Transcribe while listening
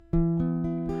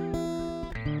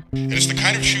And it's the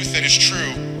kind of truth that is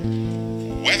true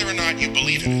whether or not you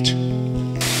believe in it.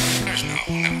 There's no.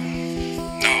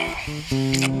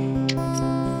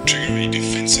 Trigger a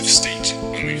defensive state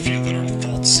when we feel that our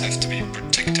thoughts have to be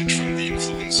protected from the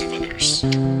influence of others.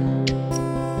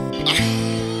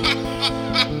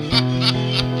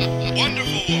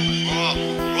 Wonderful woman.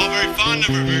 We're all very fond of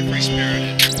her, very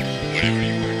free-spirited. Whatever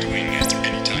you are doing at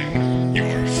any time, you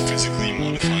are physically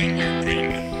modifying your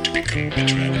brain to become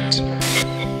better at it.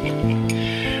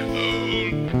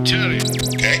 Oh, Charlie.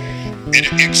 Okay?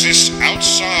 It exists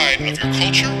outside of your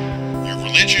culture, your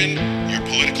religion, your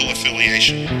political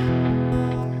affiliation.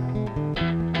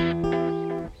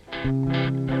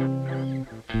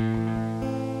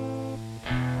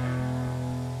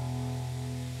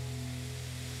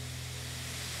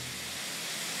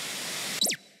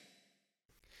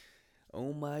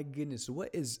 Oh my goodness, what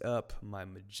is up, my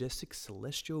majestic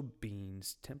celestial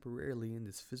beings, temporarily in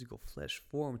this physical flesh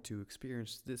form to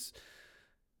experience this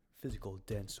physical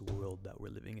dense world that we're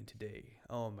living in today?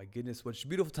 Oh my goodness, what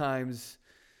beautiful times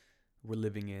we're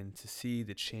living in to see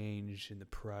the change and the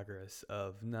progress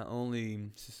of not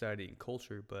only society and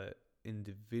culture, but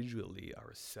individually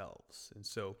ourselves. And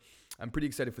so I'm pretty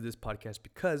excited for this podcast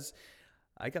because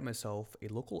I got myself a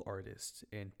local artist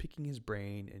and picking his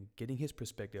brain and getting his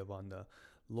perspective on the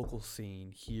local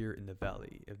scene here in the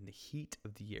valley, in the heat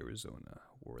of the Arizona,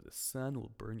 where the sun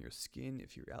will burn your skin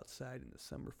if you're outside in the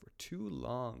summer for too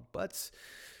long. But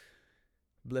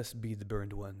blessed be the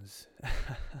burned ones.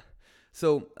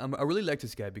 So I really like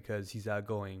this guy because he's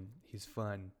outgoing, he's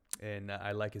fun, and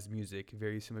I like his music.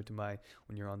 Very similar to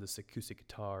when you're on this acoustic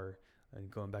guitar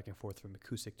and going back and forth from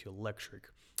acoustic to electric.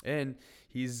 And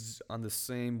he's on the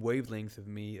same wavelength of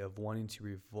me of wanting to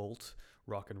revolt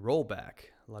rock and roll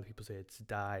back. A lot of people say it's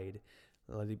died.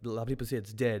 A lot of people say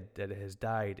it's dead, that it has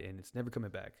died and it's never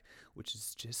coming back, which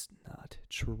is just not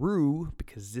true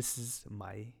because this is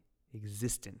my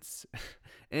existence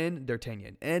and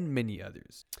D'Artagnan and many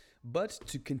others. But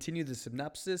to continue the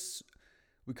synopsis,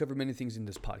 we cover many things in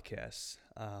this podcast.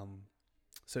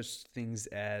 Such things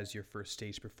as your first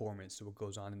stage performance, so what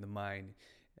goes on in the mind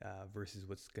versus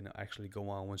what's going to actually go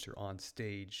on once you're on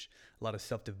stage. A lot of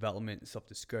self-development,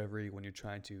 self-discovery when you're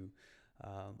trying to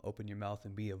open your mouth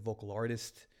and be a vocal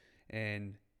artist.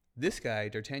 And this guy,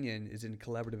 D'Artagnan, is in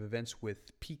collaborative events with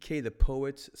PK the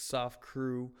Poet, Soft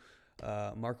Crew,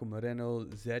 Marco Moreno,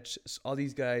 Zech. All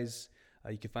these guys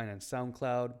you can find on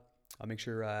SoundCloud. I'll make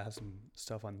sure I have some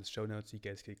stuff on the show notes so you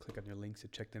guys can click on their links to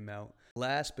check them out.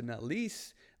 Last but not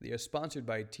least, they are sponsored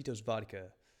by Tito's Vodka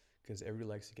because everybody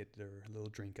likes to get their little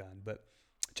drink on. But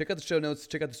check out the show notes.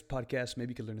 Check out this podcast.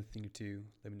 Maybe you can learn a thing or two.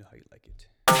 Let me know how you like it.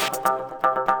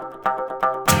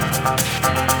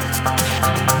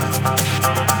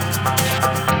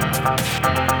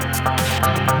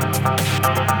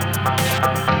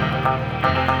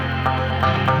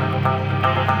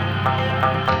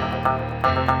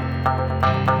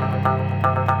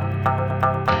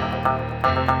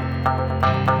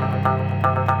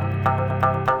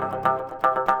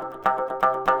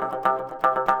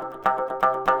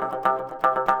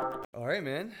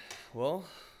 Man. Well,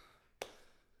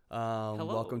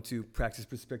 welcome to Practice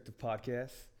Perspective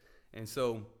Podcast. And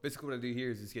so basically what I do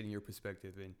here is just getting your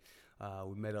perspective. And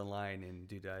we met online, and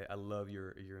dude, I love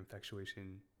your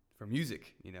infatuation for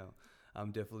music. You know,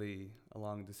 I'm definitely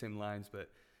along the same lines, but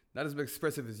not as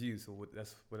expressive as you. So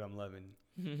that's what I'm loving.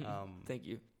 Thank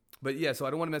you. But yeah, so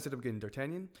I don't want to mess it up again.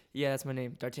 D'Artagnan? Yeah, that's my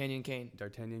name. D'Artagnan Kane.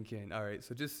 D'Artagnan Kane. All right.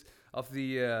 So just off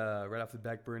the right off the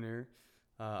back burner.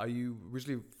 Are you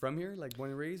originally from here, like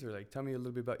born and raised, or like tell me a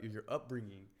little bit about your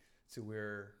upbringing to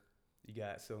where you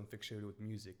got so infatuated with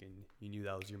music and you knew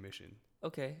that was your mission?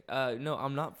 Okay. No,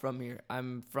 I'm not from here.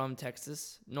 I'm from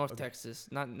Texas, North Texas,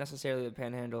 not necessarily the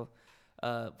Panhandle,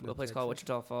 a place Texas. called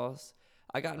Wichita Falls.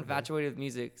 I got infatuated with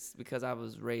music because I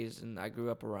was raised and I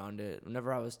grew up around it.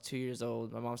 Whenever I was 2 years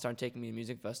old, my mom started taking me to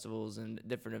music festivals and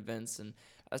different events, and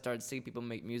I started seeing people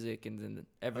make music, and then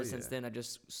ever since then, I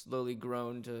just slowly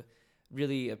grown to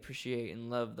really appreciate and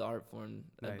love the art form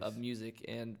of music,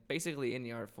 and basically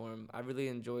any art form. I really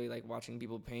enjoy like watching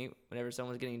people paint. Whenever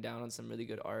someone's getting down on some really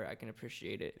good art, I can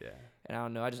appreciate it. Yeah. And I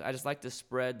don't know, I just like to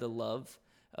spread the love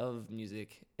of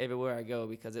music everywhere I go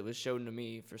because it was shown to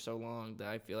me for so long that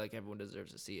I feel like everyone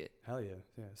deserves to see it. Hell yeah.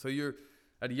 Yeah. So you're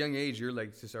at a young age, you're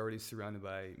like just already surrounded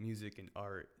by music and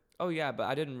art. Oh yeah, but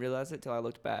I didn't realize it till I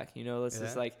looked back. You know, it's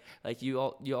just like you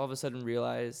all of a sudden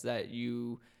realize that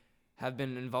you have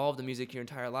been involved in music your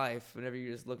entire life. Whenever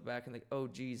you just look back and like, oh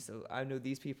geez, so I know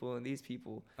these people and these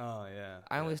people. Oh yeah.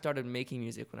 I only started making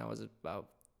music when I was about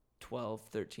 12,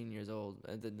 13 years old,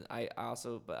 and then I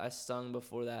sung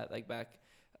before that, like back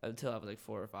until I was like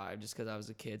 4 or 5, just because I was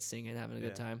a kid singing, having a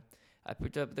good Yeah. time. I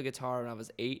picked up the guitar when I was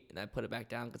 8, and I put it back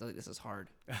down because I was like, this is hard.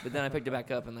 But then I picked it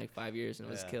back up in like 5 years, and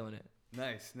I was Yeah. killing it.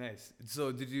 Nice, nice.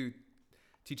 So did you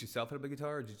teach yourself how to play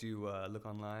guitar, or did you look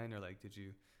online, or like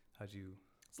how'd you?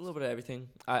 It's a little bit of everything.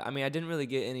 I mean, I didn't really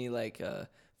get any like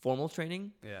formal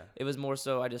training. Yeah. It was more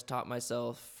so I just taught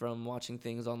myself from watching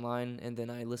things online, and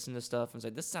then I listened to stuff and was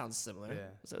like, this sounds similar. Yeah.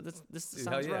 So this Dude,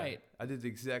 hell sounds yeah. right. I did the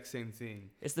exact same thing.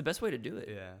 It's the best way to do it.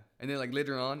 Yeah. And then like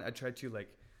later on, I tried to like,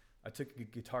 I took a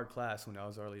guitar class when I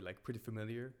was already like pretty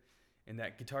familiar, and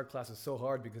that guitar class was so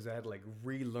hard because I had to like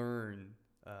relearn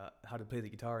how to play the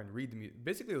guitar and read the music.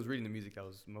 Basically, it was reading the music that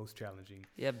was most challenging.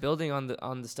 Yeah, building on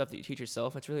the stuff that you teach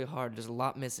yourself, it's really hard. There's a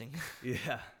lot missing.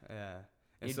 Yeah, yeah.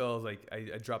 And You'd- so I was like,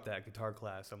 I dropped that guitar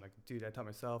class. I'm like, dude, I taught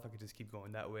myself. I could just keep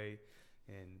going that way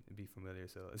and be familiar.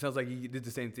 So it sounds like you did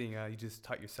the same thing. You just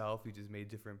taught yourself. You just made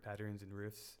different patterns and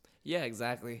riffs. Yeah,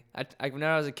 exactly. When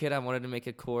I was a kid, I wanted to make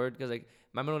a chord because like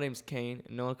my middle name's Kane,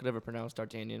 and no one could ever pronounce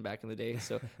D'Artagnan back in the day.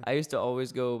 So I used to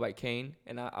always go by Kane,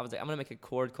 and I was like, I'm gonna make a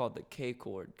chord called the K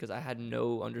chord because I had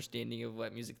no understanding of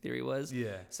what music theory was.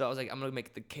 Yeah. So I was like, I'm gonna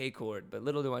make the K chord, but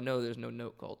little do I know, there's no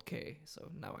note called K.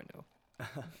 So now I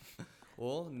know.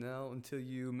 Well, no, until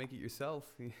you make it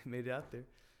yourself, you made it out there.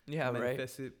 Yeah, right.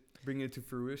 Manifest it, bring it to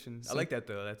fruition. I Some like that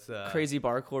though. That's Crazy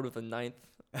bar chord with a ninth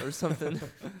or something.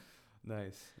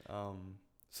 Nice.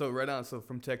 So right on. So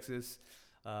from Texas,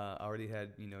 I already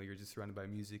had, you're just surrounded by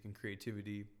music and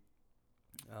creativity.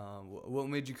 What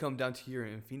made you come down to here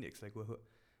in Phoenix? Like,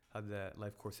 how did that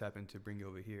life course happen to bring you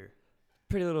over here?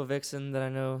 Pretty little vixen that I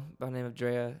know by the name of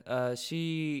Drea.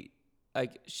 She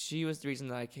was the reason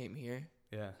that I came here.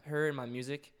 Yeah. Her and my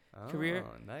music career.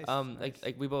 Nice.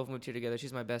 Like we both moved here together.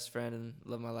 She's my best friend and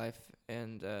love my life.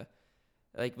 And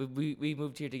like we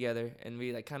moved here together, and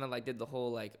we like kind of like did the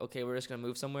whole like, okay, we're just gonna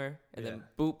move somewhere, and then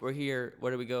boop, we're here.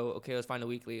 Where do we go? Okay, let's find a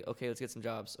weekly. Okay, let's get some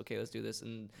jobs. Okay, let's do this.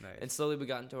 And nice. and slowly we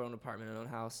got into our own apartment and own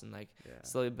house, and like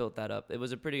slowly built that up. It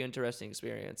was a pretty interesting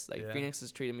experience. Like Phoenix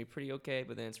has treated me pretty okay,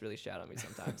 but then it's really shat on me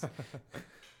sometimes.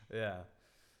 Yeah.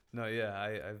 No, yeah.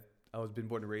 I was been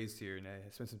born and raised here, and I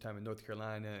spent some time in North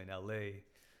Carolina and LA.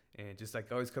 And just like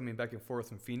always coming back and forth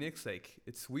from Phoenix, like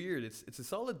it's weird. It's a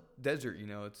solid desert,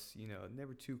 It's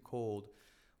never too cold,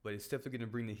 but it's definitely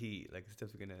gonna bring the heat. Like it's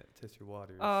definitely gonna test your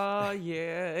waters. Oh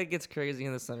yeah, it gets crazy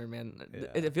in the summer, man. Yeah.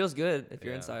 It feels good if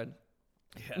you're Yeah. inside.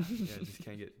 Yeah, just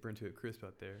can't get burnt to a crisp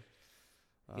out there.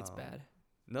 It gets bad.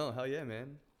 No, hell yeah,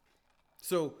 man.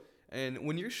 So, and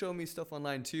when you're showing me stuff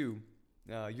online too,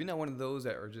 you're not one of those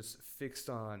that are just fixed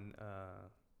on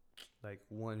like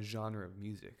one genre of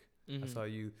music. I saw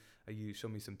you show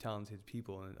me some talented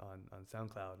people on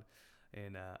SoundCloud,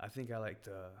 and I think I liked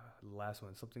the last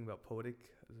one, something about poetic,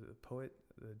 the poet,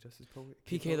 the Justice Poet.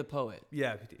 PK the Poet.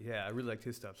 Yeah, I really liked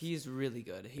his stuff. He's really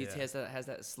good. He has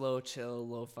that slow, chill,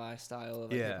 lo-fi style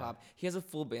of hip hop. He has a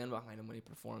full band behind him when he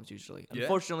performs usually. Yeah?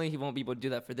 Unfortunately, he won't be able to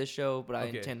do that for this show, but I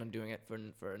Okay. intend on doing it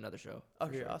for another show. for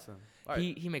Okay, sure. awesome. All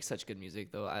right. He makes such good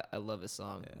music though. I love his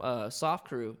song. Yeah. Soft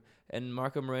Crew and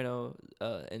Marco Moreno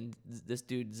and this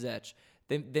dude Zech.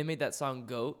 They made that song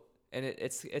Goat, and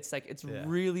it's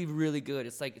really really good.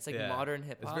 It's like Yeah. modern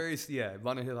hip hop. It's very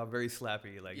modern hip hop, very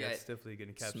slappy. Like Yeah, that's definitely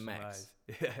gonna capture some smacks.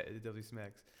 eyes. Yeah, it definitely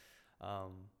smacks.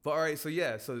 But all right, so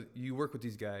you work with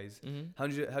these guys. Mhm. How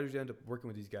did you end up working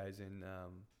with these guys in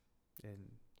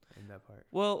that part?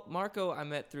 Well, Marco, I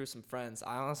met through some friends.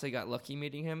 I honestly got lucky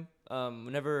meeting him.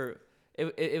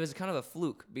 It was kind of a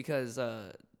fluke because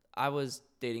I was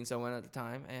dating someone at the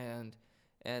time,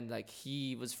 and like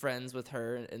he was friends with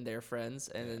her and their friends,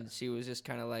 and then she was just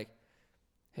kind of like,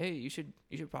 hey, you should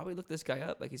probably look this guy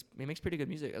up. Like he makes pretty good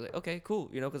music. I was like, okay, cool,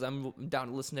 because I'm down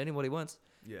to listen to anybody once.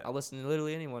 Yeah. I'll listen to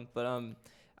literally anyone. But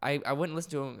I went and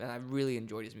listened to him, and I really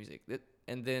enjoyed his music.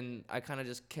 And then I kind of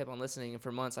just kept on listening, and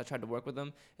for months I tried to work with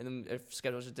him, and then their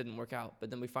schedules just didn't work out. But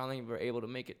then we finally were able to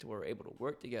make it to where we're able to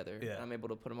work together, Yeah. and I'm able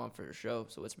to put him on for a show.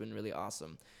 So it's been really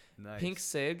awesome. Nice. Pink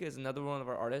Sig is another one of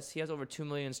our artists. He has over 2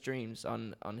 million streams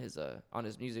on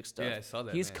his music stuff. Yeah, I saw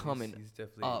that. He's man. coming He's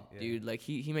definitely up, dude. Like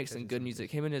he makes some Catching good some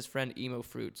music. Him and his friend Emo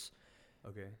Fruits.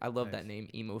 Okay. I love nice. that name,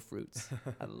 Emo Fruits.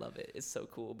 I love it. It's so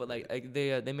cool. But like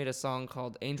they made a song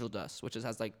called Angel Dust, which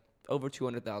has like over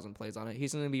 200,000 plays on it.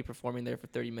 He's going to be performing there for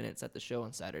 30 minutes at the show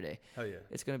on Saturday. Hell yeah.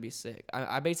 It's going to be sick.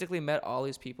 I basically met all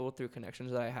these people through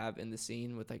connections that I have in the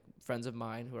scene with like friends of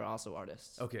mine who are also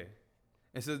artists. Okay.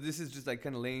 And so this is just like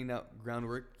kind of laying out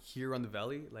groundwork here on the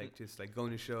Valley, like just like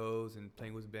going to shows and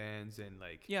playing with bands and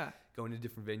like Yeah. going to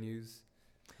different venues.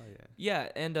 Oh yeah. Yeah,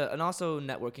 and also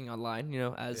networking online,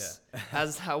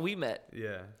 as how we met.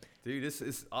 Yeah, dude,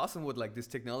 it's awesome what like this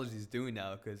technology is doing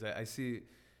now because I see,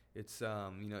 It's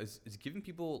it's giving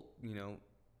people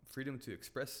freedom to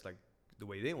express like the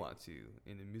way they want to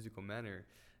in a musical manner,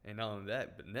 and not only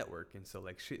that, but network. And so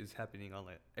like shit is happening on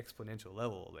like exponential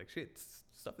level. Like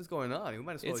stuff is going on. We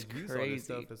might as well It's use all this crazy.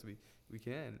 stuff as we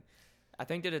can. I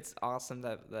think that it's awesome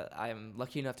that I am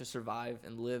lucky enough to survive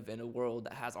and live in a world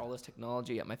that has all this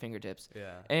technology at my fingertips.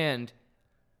 Yeah. And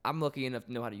I'm lucky enough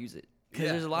to know how to use it. Because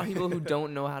Yeah. there's a lot of people who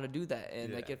don't know how to do that.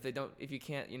 And like Yeah. if you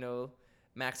can't,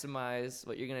 maximize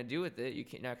what you're going to do with it, you're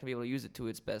not going to be able to use it to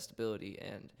its best ability.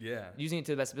 And Yeah. using it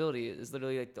to the best ability is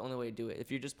literally like the only way to do it.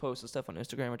 If you just post stuff on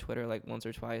Instagram or Twitter like once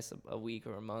or twice a week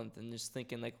or a month and just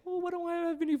thinking like, oh, why don't I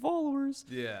have any followers?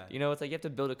 Yeah. It's like you have to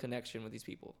build a connection with these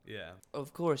people. Yeah.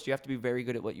 Of course, you have to be very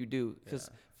good at what you do. Because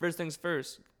Yeah. first things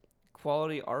first,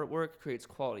 quality artwork creates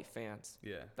quality fans.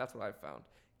 Yeah. That's what I've found.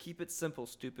 Keep it simple,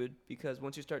 stupid, because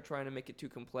once you start trying to make it too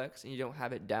complex and you don't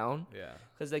have it down, Yeah.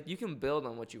 because like you can build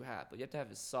on what you have, but you have to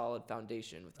have a solid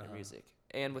foundation with your Uh-huh. music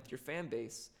and with your fan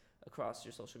base across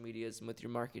your social medias and with your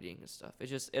marketing and stuff.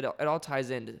 It's just it all ties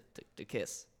into to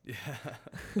Kiss. Yeah.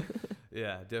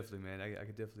 Yeah, definitely, man. I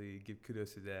could definitely give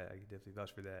kudos to that. I could definitely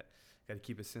vouch for that. Got to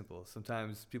keep it simple.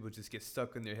 Sometimes people just get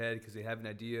stuck in their head because they have an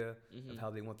idea of how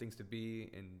they want things to be,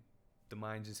 and the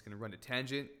mind's just gonna run a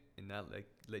tangent and not like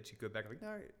let you go back. Like, all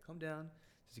right, calm down.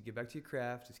 Just get back to your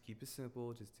craft. Just keep it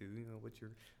simple. Just do what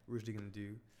you're originally gonna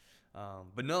do.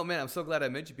 But no, man, I'm so glad I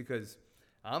met you because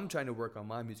I'm trying to work on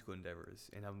my musical endeavors,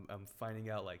 and I'm finding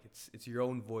out like it's your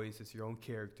own voice, it's your own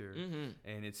character,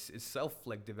 and it's self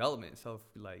like development, self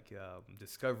like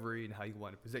discovery, and how you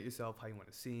want to present yourself, how you want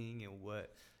to sing, and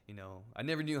what I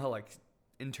never knew how like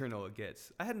internal it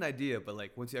gets. I had an idea, but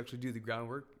like once you actually do the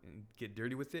groundwork and get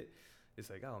dirty with it, it's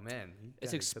like, oh man, you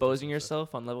It's gotta accept exposing yourself.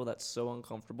 yourself on a level that's so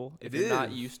uncomfortable. If It you're not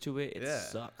is. used to it, it Yeah.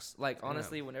 sucks. Like Yeah.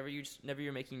 honestly, whenever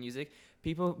you're making music,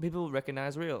 people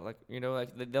recognize real. Like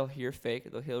they'll hear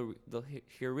fake, they'll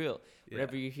hear real. Yeah.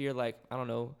 Whenever you hear like I don't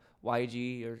know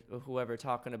YG or whoever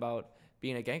talking about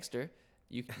being a gangster,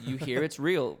 you hear it's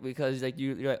real because like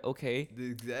you're like okay,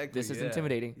 Exactly. this is yeah.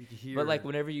 intimidating. You can hear But like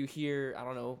whenever you hear I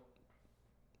don't know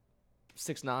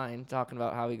 6ix9ine talking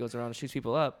about how he goes around and shoots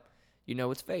people up,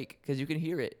 it's fake because you can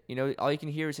hear it. All you can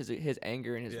hear is his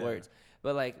anger and his Yeah. words.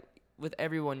 But like with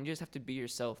everyone, you just have to be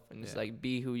yourself and just Yeah. like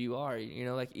be who you are.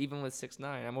 Like even with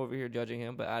 6ix9ine, I'm over here judging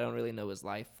him, but I don't really know his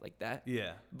life like that.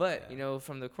 Yeah. But Yeah.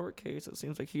 from the court case, it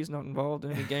seems like he's not involved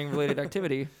in any gang-related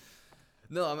activity.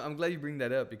 No, I'm glad you bring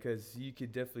that up because you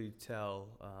could definitely tell,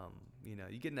 you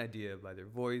get an idea by their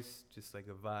voice, just like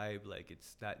a vibe, like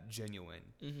it's not genuine.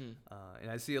 And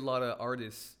I see a lot of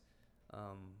artists,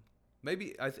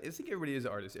 maybe, I think everybody is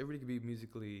an artist. Everybody can be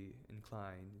musically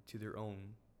inclined to their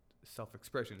own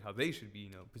self-expression, how they should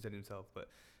be, present themselves. But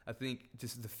I think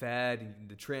just the fad and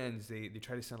the trends, they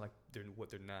try to sound like they're what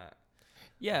they're not.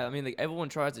 Yeah, I mean, like everyone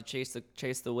tries to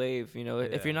chase the wave.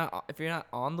 If you're not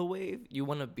on the wave, you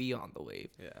want to be on the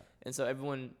wave. Yeah. And so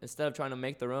everyone, instead of trying to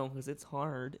make their own, because it's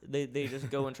hard, they just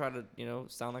go and try to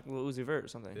sound like Lil Uzi Vert or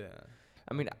something. Yeah.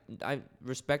 I mean, I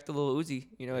respect the Lil Uzi.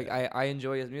 Like I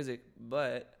enjoy his music,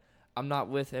 but I'm not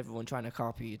with everyone trying to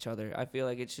copy each other. I feel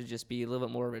like it should just be a little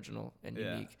bit more original and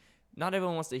Yeah. unique. Not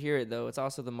everyone wants to hear it though. It's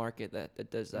also the market that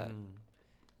does that.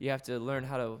 You have to learn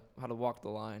how to walk the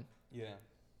line Yeah.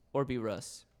 or be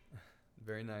Russ.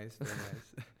 Very nice, very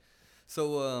nice.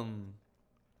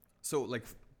 So like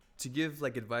to give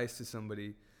like advice to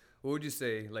somebody, what would you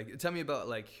say? Like tell me about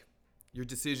like your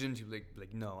decision to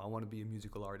like no, I want to be a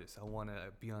musical artist. I want to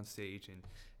be on stage and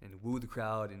woo the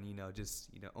crowd and just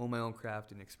own my own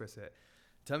craft and express that.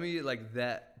 Tell me like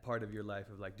that part of your life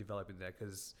of like developing that,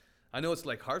 because I know it's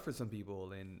like hard for some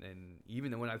people, and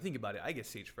even when I think about it, I get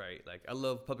stage fright. Like I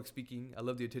love public speaking, I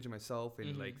love the attention myself,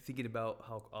 and like thinking about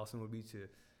how awesome it would be to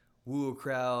woo a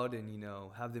crowd and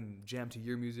have them jam to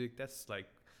your music. That's like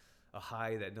a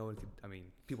high that no one could. I mean,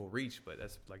 people reach, but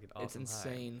that's like an awesome It's high.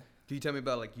 insane. Can you tell me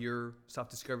about like your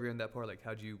self-discovery on that part? Like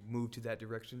how'd you move to that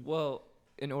direction? Well,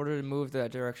 in order to move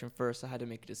that direction first, I had to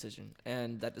make a decision.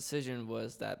 And that decision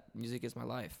was that music is my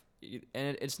life.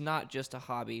 And it's not just a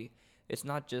hobby. It's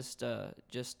not just a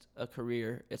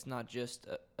career. It's not just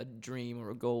a dream or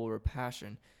a goal or a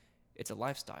passion. It's a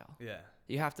lifestyle. Yeah.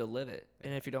 You have to live it.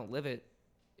 And if you don't live it,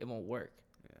 it won't work.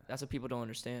 Yeah. That's what people don't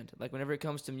understand. Like whenever it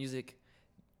comes to music,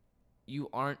 you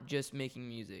aren't just making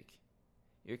music.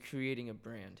 You're creating a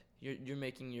brand. You're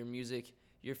making your music.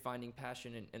 You're finding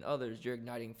passion in others. You're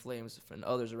igniting flames in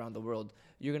others around the world.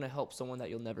 You're going to help someone that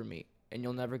you'll never meet, and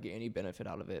you'll never get any benefit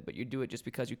out of it, but you do it just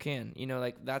because you can.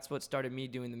 Like that's what started me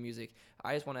doing the music.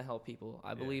 I just want to help people.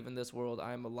 I believe in this world.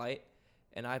 I am a light,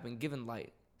 and I've been given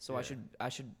light. So I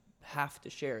should have to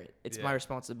share it. It's Yeah. my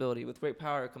responsibility. With great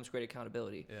power comes great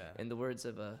accountability. Yeah. In the words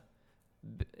of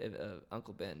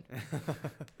Uncle Ben.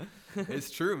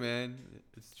 It's true, man.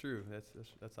 It's true.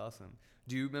 That's awesome.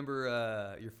 Do you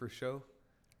remember your first show?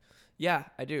 Yeah,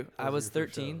 I do. I was was your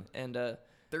first 13, and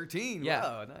 13. Yeah.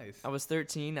 Wow, nice. I was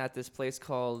 13 at this place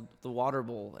called the Water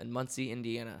Bowl in Muncie,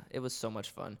 Indiana. It was so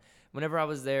much fun. Whenever I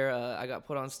was there, I got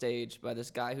put on stage by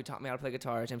this guy who taught me how to play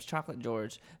guitar. His name's Chocolate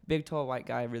George. Big, tall, white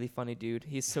guy, really funny dude.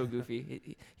 He's so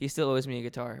goofy. he still owes me a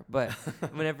guitar. But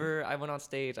whenever I went on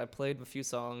stage, I played a few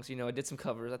songs. You know, I did some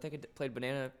covers. I think I played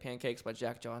Banana Pancakes by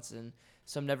Jack Johnson,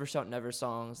 some Never Shout Never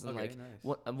songs, and Okay,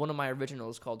 nice. one of my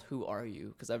originals called Who Are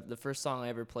You? Because the first song I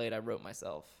ever played, I wrote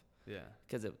myself. Yeah.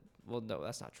 Because well, no,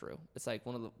 that's not true. It's like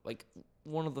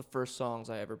one of the first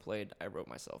songs I ever played, I wrote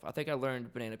myself. I think I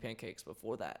learned Banana Pancakes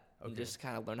before that, and Okay. just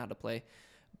kind of learned how to play.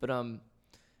 But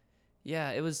yeah,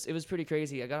 it was pretty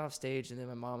crazy. I got off stage, and then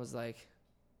my mom was like,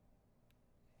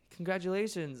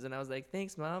 "Congratulations!" And I was like,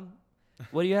 "Thanks, Mom.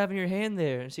 What do you have in your hand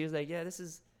there?" And she was like, "Yeah, this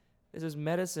is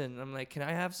medicine." And I'm like, "Can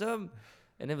I have some?"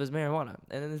 And it was marijuana.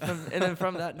 And then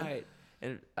from that night.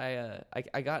 And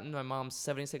I got in my mom's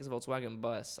 76 Volkswagen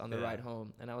bus on the Yeah. ride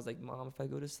home, and I was like, "Mom, if I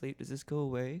go to sleep, does this go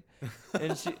away?"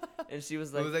 and she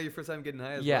was like, was that your first time getting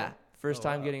high as "Yeah, well? first Oh,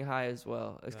 time wow. getting high as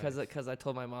well." It's because I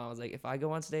told my mom, I was like, "If I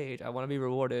go on stage, I want to be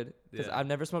rewarded because Yeah. I've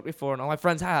never smoked before, and all my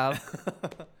friends have."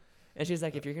 And she's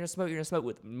like, "If you're gonna smoke, you're gonna smoke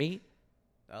with me.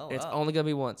 Oh, And it's wow. only gonna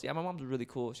be once." Yeah, my mom's really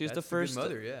cool. She's That's the a good first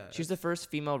mother, yeah. She's the first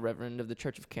female reverend of the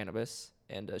Church of Cannabis,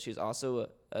 and she's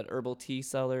also an herbal tea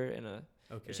seller and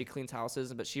Okay. and she cleans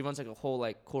houses, but she runs like a whole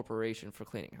like corporation for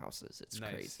cleaning houses. It's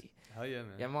Nice. crazy. Hell yeah,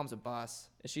 man. Yeah, my mom's a boss.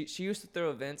 And she used to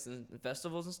throw events and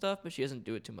festivals and stuff, but she doesn't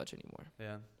do it too much anymore.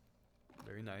 Yeah.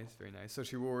 Very nice, very nice. So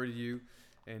she rewarded you,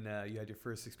 and you had your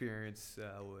first experience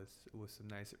with some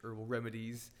nice herbal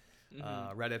remedies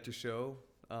Mm-hmm. right after show.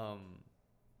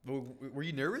 Were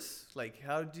you nervous? Like,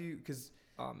 how did you? Because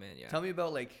Oh man, yeah. tell me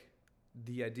about like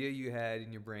the idea you had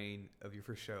in your brain of your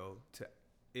first show to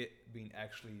it being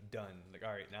actually done. Like,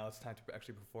 all right, now it's time to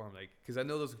actually perform. Like, because I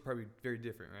know those are probably very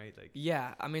different, right? Like,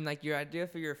 Yeah, I mean, like your idea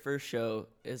for your first show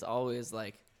is always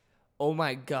like, "Oh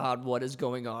my God, what is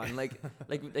going on?" Like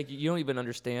you don't even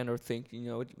understand or think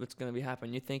what's gonna be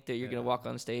happening. You think that you're gonna Yeah. walk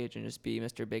on stage and just be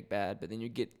Mr. Big Bad, but then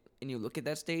you look at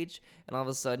that stage, and all of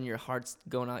a sudden your heart's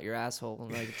going out your asshole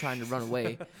and like trying to run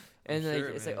away. And like, sure,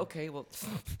 it's like, man. okay, well,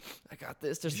 I got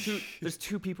this. There's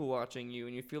two people watching you,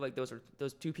 and you feel like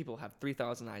those two people have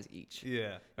 3,000 eyes each.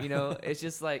 yeah. It's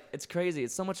just like, it's crazy.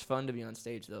 It's so much fun to be on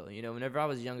stage though. Whenever I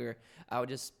was younger, I would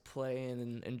just play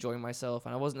and enjoy myself,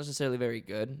 and I wasn't necessarily very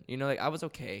good. Like I was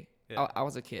okay. Yeah. I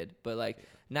was a kid, but like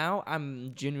now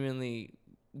I'm genuinely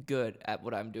good at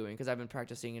what I'm doing because I've been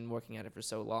practicing and working at it for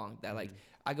so long that like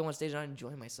I go on stage and I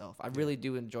enjoy myself. I really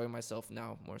do enjoy myself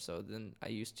now more so than I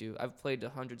used to. I've played to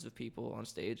hundreds of people on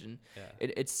stage, and Yeah.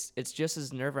 it's just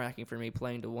as nerve-wracking for me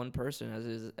playing to one person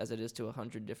as it is to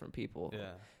 100 different people.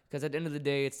 Yeah. Because at the end of the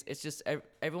day, it's just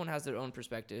everyone has their own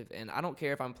perspective, and I don't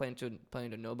care if I'm playing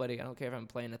to nobody. I don't care if I'm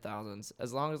playing to thousands.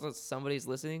 As long as somebody's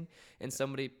listening and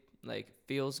somebody like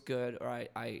feels good, or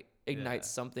I ignite Yeah.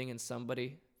 something in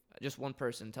somebody. Just one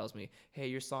person tells me, "Hey,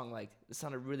 your song like it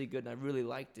sounded really good, and I really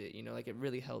liked it. Like it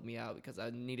really helped me out because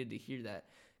I needed to hear that."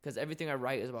 Because everything I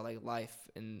write is about like life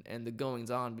and the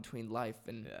goings on between life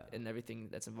and Yeah. and everything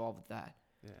that's involved with that.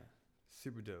 Yeah.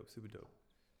 Super dope. Super dope.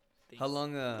 How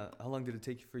long did it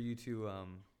take for you to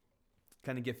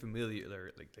kind of get familiar,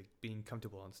 or like being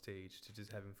comfortable on stage to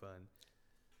just having fun?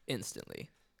 Instantly.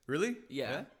 Really?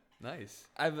 Yeah. Nice.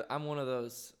 I'm one of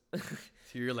those.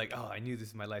 So you're like, oh, I knew this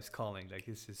is my life's calling. Like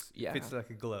it's just Yeah. fits like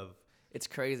a glove. It's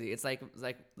crazy. It's like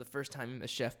the first time a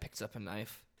chef picks up a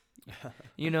knife.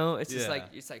 It's just like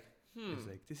Yeah. it's like It's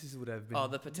like this is what I've been. oh,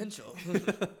 the potential.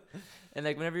 And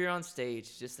like whenever you're on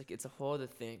stage, just like it's a whole other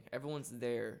thing. Everyone's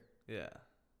there yeah.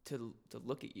 to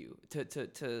look at you,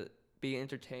 to be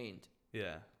entertained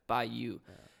Yeah. by you.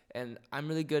 Yeah. And I'm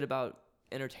really good about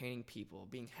entertaining people,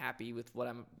 being happy with what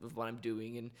I'm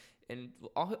doing, and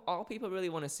all people really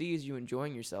want to see is you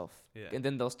enjoying yourself. Yeah. And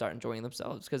then they'll start enjoying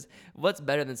themselves. Because what's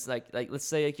better than like let's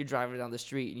say like you're driving down the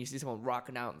street and you see someone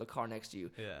rocking out in the car next to you.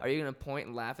 Yeah. Are you gonna point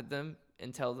and laugh at them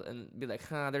and be like,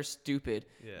 they're stupid?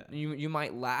 Yeah. You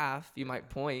might laugh, you might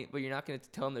point, but you're not gonna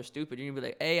tell them they're stupid. You're gonna be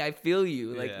like, hey, I feel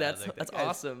you. Like Yeah, that's like, that's that guy's-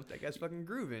 awesome. That guy's fucking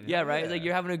grooving. Yeah, Hell right. Like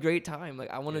you're having a great time. Like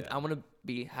I want to, Yeah. I want to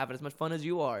be having as much fun as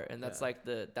you are, and that's Yeah.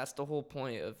 like that's the whole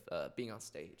point of being on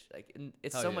stage. Like and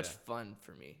it's Hell so much yeah. fun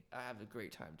for me. I have a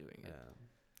great time doing it. Yeah.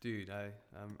 Dude,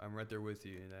 I'm right there with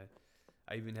you, and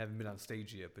I even haven't been on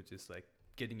stage yet, but just like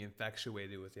getting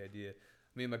infatuated with the idea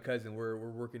me and my cousin, we're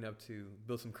working up to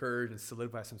build some courage and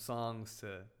solidify some songs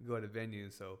to go at a venue.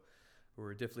 So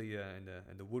we're definitely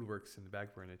in the woodworks in the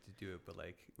back burner to do it. But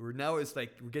like it's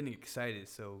like we're getting excited,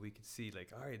 so we can see like,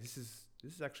 all right, this is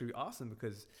actually awesome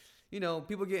because,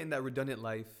 people get in that redundant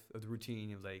life of the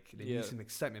routine of like they need some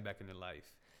excitement back in their life.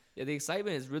 Yeah, the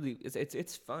excitement is really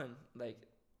it's fun, like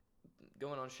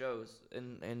going on shows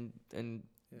and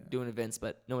doing events.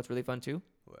 But know what's really fun too?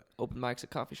 What? Open mics at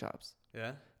coffee shops.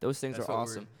 Yeah, those things That's are what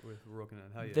awesome. We're working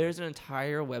on. Hell yeah. There's an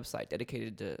entire website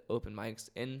dedicated to open mics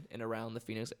in and around the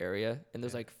Phoenix area, and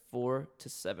there's like 4 to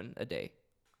 7 a day.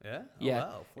 Yeah. Oh, Yeah,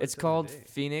 wow. 4 to it's 7 a called day.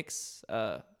 Phoenix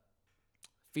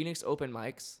Open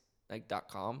Mics, like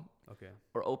 .com Okay.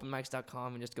 or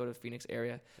openmics.com, and just go to Phoenix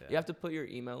area. Yeah. You have to put your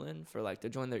email in for like to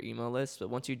join their email list, but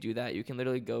once you do that, you can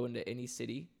literally go into any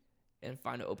city and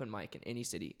find an open mic in any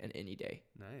city and any day.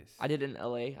 Nice. I did it in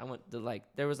LA. I went to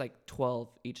there was like 12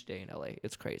 each day in LA.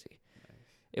 It's crazy. Nice.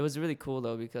 It was really cool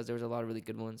though because there was a lot of really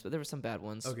good ones, but there were some bad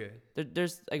ones. Okay.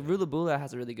 There's like Rula Bula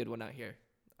has a really good one out here.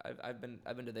 I've been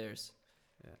to theirs.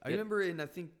 Yeah. I remember in I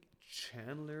think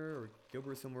Chandler or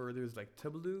Gilbert somewhere there's like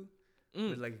Tableau,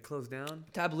 but like it closed down.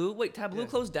 Tableau? Wait, Tableau Yeah.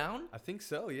 closed down? I think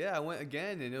so. Yeah, I went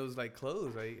again and it was like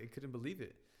closed. I couldn't believe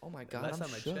it. Oh my god, Last I'm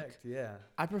time shook. I checked. Yeah.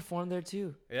 I performed there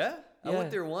too. Yeah? I Yeah.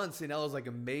 went there once and I was like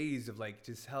amazed of like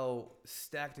just how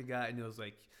stacked it got, and it was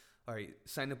like, all right,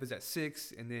 sign up is at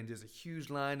 6 and then just a huge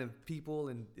line of people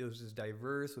and it was just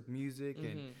diverse with music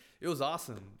and it was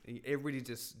awesome. Everybody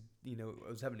just,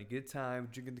 was having a good time,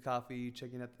 drinking the coffee,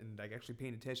 checking out and like actually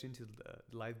paying attention to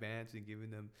the live bands and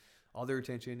giving them all their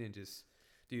attention and just,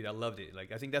 dude, I loved it.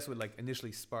 Like I think that's what like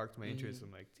initially sparked my interest.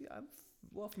 I'm like, dude, I'm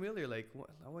well familiar. Like, why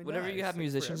Whenever not? you It's, have like, for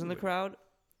musicians in the everybody. crowd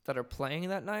that are playing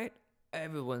that night,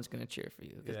 everyone's gonna cheer for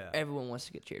you because Yeah. everyone wants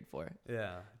to get cheered for.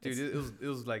 Yeah, dude, it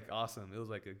was like awesome. It was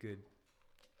like a good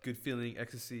feeling,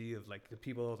 ecstasy of like the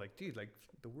people. I was like, dude, like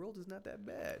the world is not that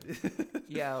bad.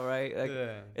 Yeah, right. Like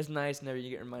yeah, it's nice whenever you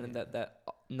get reminded that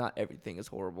not everything is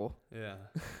horrible. yeah,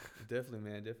 definitely,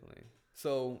 man, definitely.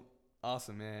 So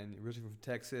awesome, man. You're originally from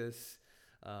Texas.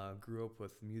 Grew up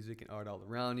with music and art all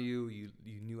around you.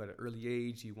 You knew at an early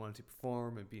age you wanted to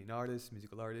perform and be an artist,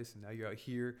 musical artist, and now you're out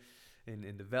here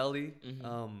in the valley.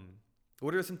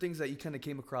 What are some things that you kind of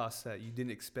came across that you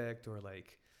didn't expect, or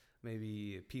like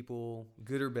maybe people,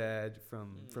 good or bad,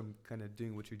 from kind of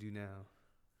doing what you do now?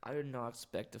 I did not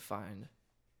expect to find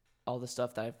all the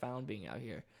stuff that I found being out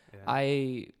here.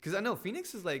 Yeah. Because I know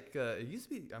Phoenix is like it used to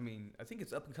be. I mean, I think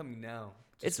it's up and coming now.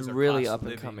 It's 'cause our really cost up of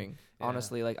and living. coming. Yeah.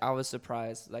 Honestly, like I was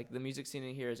surprised. Like the music scene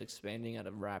in here is expanding at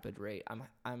a rapid rate.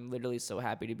 I'm literally so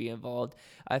happy to be involved.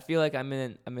 I feel like I'm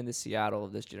in the Seattle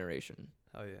of this generation.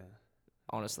 Oh yeah.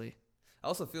 Honestly, I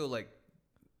also feel like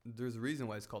there's a reason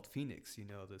why it's called Phoenix.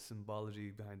 The symbology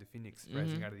behind the phoenix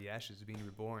rising out of the ashes, being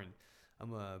reborn.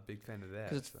 I'm a big fan of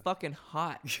that. because it's so. fucking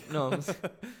hot. No,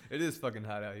 It is fucking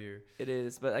hot out here. it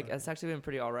is. But like it's actually been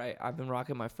pretty all right. I've been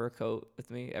rocking my fur coat with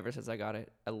me ever since I got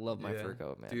it. I love my Yeah. fur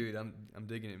coat, man. Dude, I'm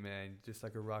digging it, man. Just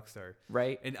like a rock star.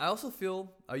 Right? And I also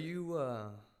feel, are you?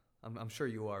 I'm sure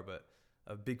you are, but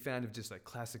a big fan of just like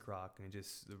classic rock and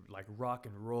just like rock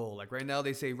and roll. Like right now,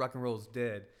 they say rock and roll is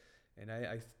dead, and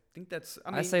I think that's.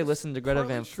 I say listen to Greta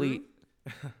partly Van Fleet.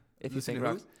 true. If you Listen think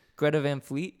to rock, who? Greta Van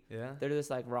Fleet. Yeah. They're this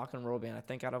like rock and roll band. I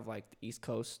think out of like the East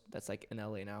Coast. That's like in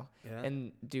LA now. Yeah.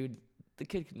 And dude, the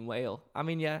kid can wail. I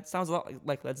mean, yeah, it sounds a lot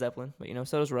like Led Zeppelin, but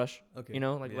so does Rush. Okay.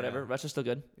 Whatever. Yeah. Rush is still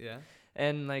good. Yeah.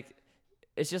 And like,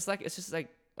 it's just like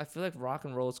I feel like rock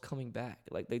and roll is coming back.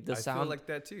 Like the I sound, feel like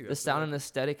that too. the sound and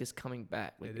aesthetic is coming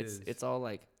back. Like It is. it's all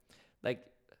like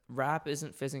rap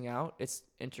isn't fizzing out. It's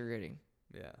integrating.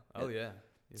 Yeah. Oh yeah.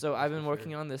 So I've been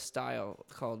working on this style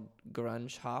called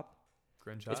grunge hop.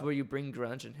 grunge. It's where you bring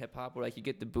grunge and hip hop, where like you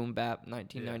get the boom bap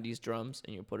 1990s drums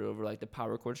and you put it over like the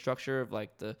power chord structure of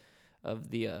like the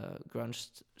grunge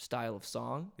style of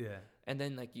song, Yeah. and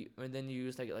then you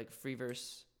use like free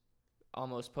verse,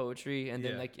 almost poetry, and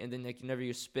then Yeah. whenever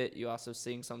you spit, you also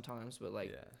sing sometimes, but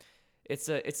like Yeah. it's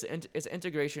an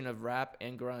integration of rap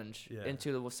and grunge Yeah.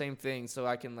 into the same thing, so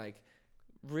I can like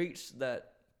reach that.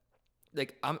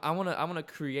 Like I wanna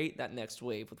create that next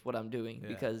wave with what I'm doing, Yeah.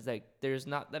 because like there's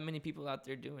not that many people out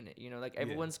there doing it. Like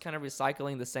everyone's kind of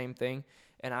recycling the same thing,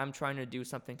 and I'm trying to do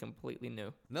something completely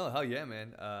new. No, hell yeah,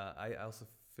 man. I also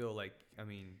feel like, I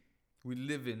mean, we're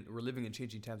living in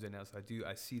changing times right now, so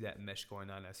I see that mesh going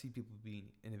on. I see people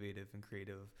being innovative and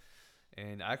creative,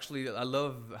 and actually I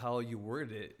love how you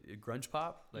worded it, grunge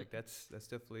pop. Like that's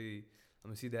definitely. I'm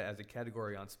gonna see that as a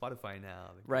category on Spotify now.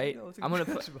 Like, Right? it's a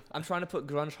grunge I'm trying to put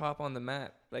grunge hop on the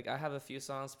map. Like I have a few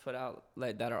songs put out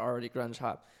like that are already grunge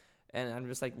hop, And I'm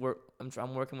just like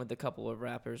I'm working with a couple of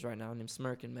rappers right now named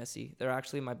Smirk and Messy. They're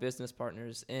actually my business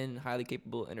partners in Highly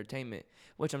Capable Entertainment,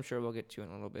 which I'm sure we'll get to in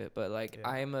a little bit. But like Yeah.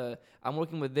 I'm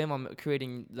working with them on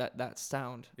creating that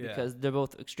sound Yeah. because they're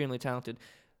both extremely talented.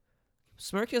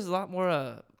 Smirk is a lot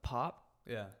more pop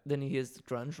Yeah. than he is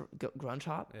grunge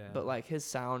hop, Yeah. but like his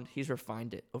sound, he's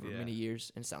refined it over Yeah. many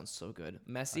years and sounds so good.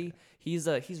 Messy, he's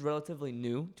relatively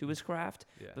new to his craft,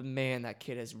 Yeah. but man, that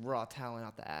kid has raw talent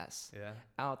out the ass. Yeah.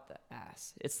 Out the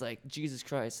ass. It's like Jesus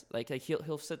Christ. Like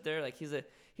he'll sit there like he's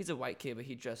a white kid, but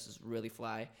he dresses really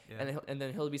fly, Yeah. and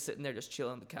then he'll be sitting there just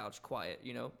chilling on the couch, quiet,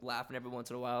 laughing every once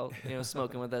in a while,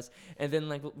 smoking with us, and then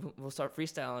like we'll start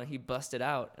freestyling, and he busts it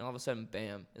out, and all of a sudden,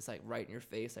 bam, it's like right in your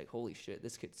face, like holy shit,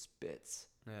 this kid spits.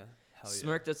 Yeah. Hell yeah.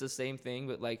 Smirk does the same thing,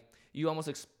 but like you almost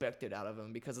expect it out of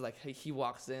him because like he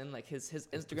walks in, like his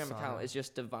Instagram persona. account is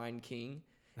just Divine King,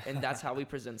 and that's how he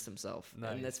presents himself.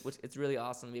 And Nice. it's really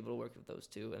awesome to be able to work with those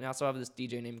two. And I also have this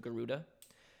DJ named Garuda,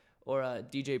 or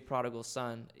DJ Prodigal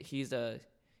Son. He's one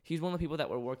of the people that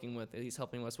we're working with. He's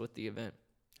helping us with the event.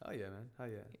 Oh yeah, man. Oh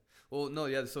yeah. Well, no,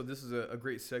 yeah. So this is a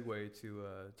great segue to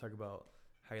talk about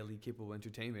Highly Capable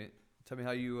Entertainment. Tell me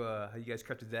how you guys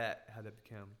crafted that, how that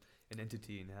became an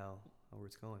entity, and how where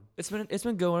it's going. It's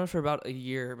been going for about a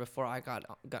year before I got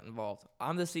involved.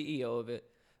 I'm the CEO of it.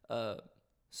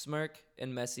 Smirk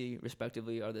and Messy,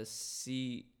 respectively, are the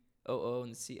COO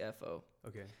and the CFO.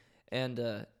 Okay. And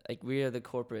like we are the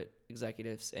corporate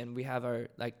executives, and we have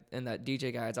and that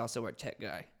DJ guy is also our tech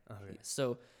guy. Okay.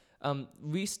 So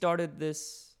we started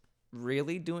this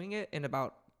really doing it in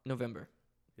about November.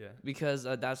 Yeah. Because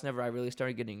that's never I really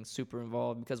started getting super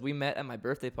involved, because we met at my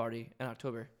birthday party in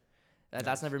October. That's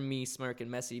Nice. never me, Smirk,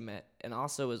 and Messy met, and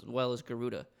also as well as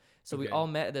Garuda. So we Okay. all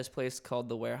met at this place called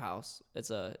The Warehouse. It's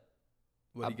a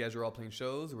What, you guys were all playing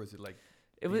shows, or was it like?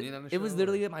 It was being on the it was show,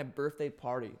 literally or- at my birthday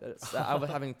party that I was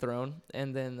having thrown,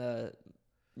 and then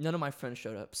none of my friends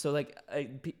showed up. So like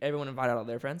everyone invited all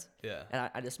their friends, Yeah. and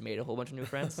I just made a whole bunch of new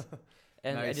friends,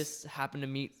 and I Nice. just happened to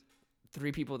meet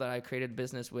 3 people that I created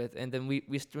business with, and then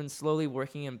we've been slowly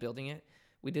working and building it.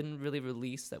 We didn't really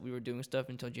release that we were doing stuff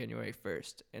until January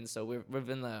 1st, and so we've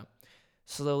been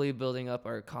slowly building up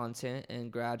our content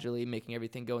and gradually making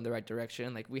everything go in the right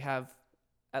direction. Like we have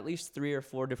at least 3 or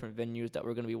 4 different venues that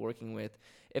we're going to be working with.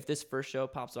 If this first show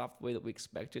pops off the way that we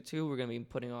expect it to, we're going to be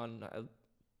putting on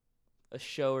a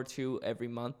show or 2 every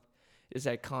month. Is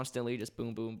that constantly just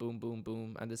boom, boom, boom, boom,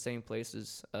 boom at the same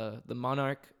places, the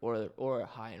Monarch or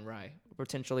High and Rye,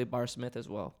 potentially Bar Smith as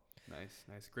well.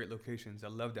 Nice. Great locations. I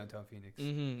love downtown Phoenix.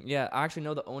 Yeah, I actually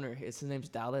know the owner. His name's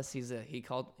Dallas. He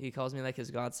calls me like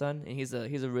his godson, and he's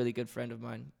a really good friend of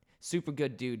mine. Super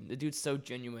good dude. The dude's so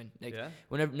genuine. Like Yeah?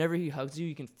 whenever he hugs you,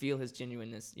 you can feel his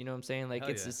genuineness. You know what I'm saying? Like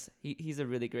Hell it's yeah. just he's a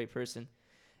really great person,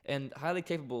 and highly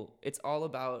capable. It's all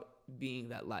about being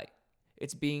that light.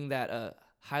 It's being that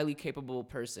highly capable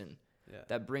person Yeah.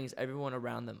 that brings everyone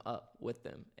around them up with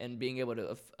them, and being able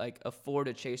to afford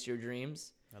to chase your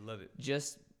dreams. I love it.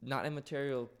 Just not in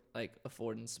material like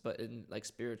affordance, but in like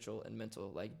spiritual and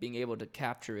mental, like being able to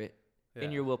capture it in Yeah.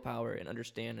 your willpower and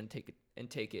understand and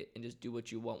take it and just do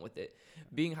what you want with it.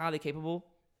 Being highly capable,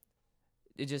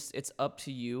 it's up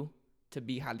to you to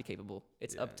be highly capable.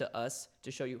 It's up Yeah. to us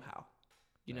to show you how,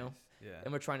 you know? Nice. Yeah.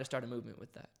 And we're trying to start a movement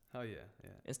with that. Oh yeah. Yeah.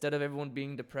 Instead of everyone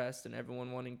being depressed and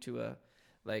everyone wanting to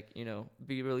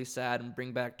be really sad and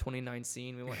bring back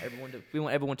 2019, we want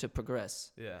everyone to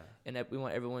progress. Yeah. And that we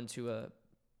want everyone to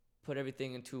put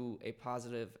everything into a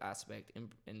positive aspect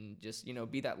and just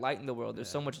be that light in the world. There's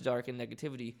so Yeah. much dark and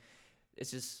negativity.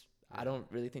 It's just I don't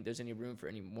really think there's any room for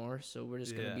any more. So we're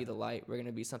just gonna be Yeah. the light. We're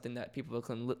gonna be something that people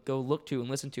can go look to and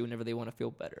listen to whenever they want to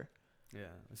feel better. Yeah.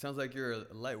 It sounds like you're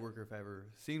a light worker if I ever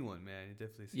seen one, man. It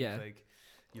definitely seems Yeah. like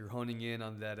you're honing in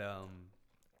on that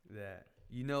that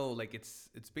like it's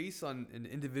based on an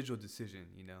individual decision,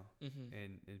 Mm-hmm.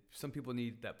 and some people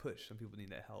need that push, some people need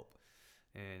that help.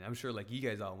 And I'm sure like you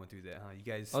guys all went through that, huh? You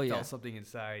guys Oh, felt yeah. something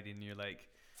inside and you're like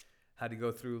had to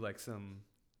go through like some,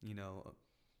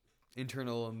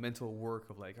 internal and mental work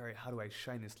of like, all right, how do I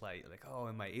shine this light? Like, oh,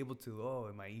 am I able to? Oh,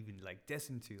 am I even like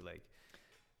destined to? Like,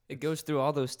 It goes through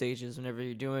all those stages whenever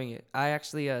you're doing it. I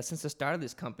actually, since the start of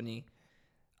this company,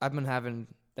 I've been having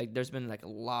there's been like a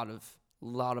lot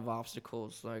of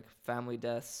obstacles, like family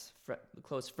deaths,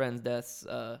 close friends deaths,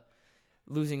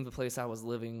 losing the place I was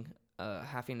living,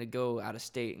 having to go out of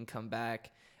state and come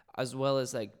back, as well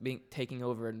as like taking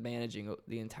over and managing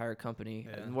the entire company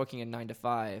and working a 9 to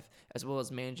 5, as well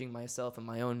as managing myself and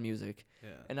my own music. yeah,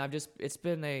 And it's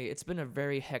been a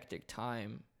very hectic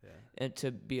time. yeah, and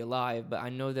to be alive. But I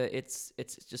know that it's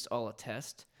just all a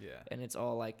test. Yeah. And it's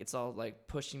all like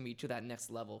pushing me to that next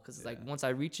level, because it's like Yeah. once I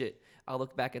reach it, I'll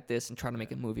look back at this and try to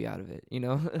make a movie out of it. You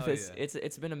know, Oh, yeah.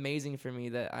 it's been amazing for me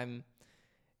that I'm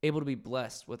able to be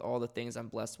blessed with all the things I'm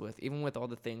blessed with, even with all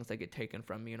the things that get taken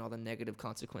from me and all the negative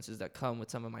consequences that come with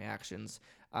some of my actions.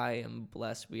 I am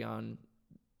blessed beyond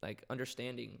like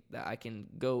understanding that I can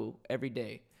go every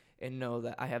day and know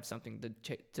that I have something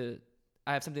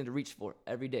I have something to reach for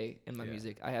every day in my Yeah.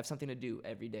 music. I have something to do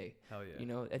every day. Hell yeah. You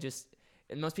know,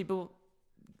 and most people,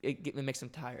 it makes them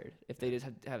tired if they just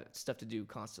have stuff to do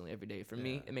constantly every day. For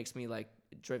me, Yeah. it makes me like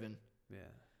driven. Yeah.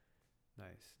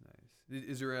 Nice.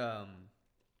 Is there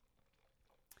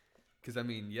because I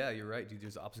mean, yeah, you're right, dude.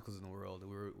 There's obstacles in the world that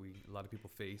a lot of people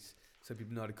face. Some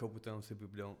people know how to cope with them. Some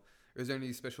people don't. Is there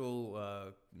any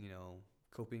special,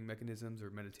 coping mechanisms or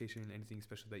meditation, anything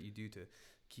special that you do to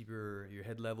keep your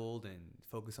head leveled and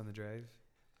focus on the drive?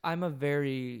 I'm a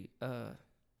very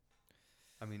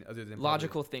I mean, other than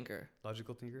logical thinker.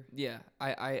 logical thinker. Yeah,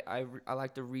 I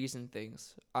like to reason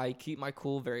things. I keep my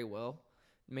cool very well,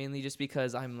 mainly just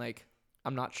because I'm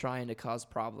not trying to cause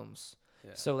problems.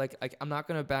 Yeah. So like I'm not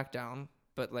gonna back down,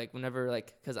 but like whenever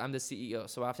because I'm the CEO,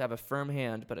 so I have to have a firm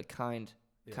hand but a kind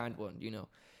one, you know.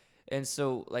 And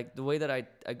so like the way that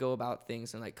I go about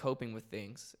things and like coping with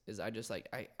things is I just like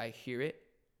I hear it.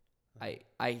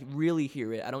 I really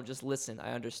hear it. I don't just listen.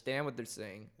 I understand what they're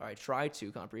saying, or I try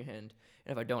to comprehend.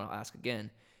 And if I don't, I'll ask again.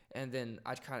 And then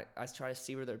I try to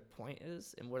see where their point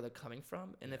is and where they're coming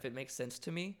from. And if it makes sense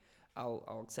to me,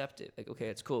 I'll accept it. Like, okay,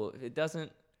 it's cool. If it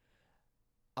doesn't,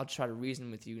 I'll try to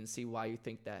reason with you and see why you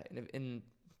think that.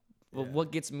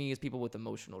 What gets me is people with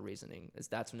emotional reasoning.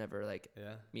 That's whenever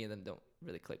me and them don't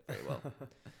really click very well.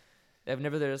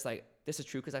 Whenever they're just like, this is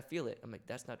true because I feel it. I'm like,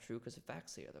 that's not true because the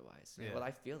facts say otherwise. Yeah. What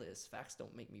I feel is facts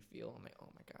don't make me feel. I'm like, oh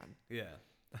my god. Yeah.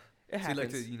 It So you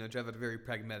like happens. to drive a very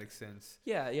pragmatic sense.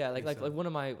 Yeah. Like Makes sense. one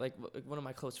of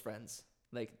my close friends,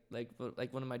 like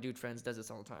one of my dude friends does this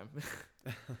all the time.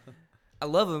 I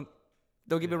love him.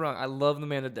 Don't get me wrong. I love the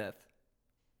man to death.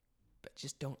 But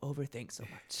just don't overthink so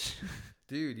much.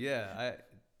 Dude, yeah,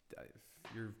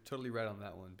 you're totally right on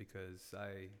that one, because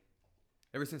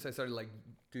ever since I started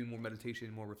doing more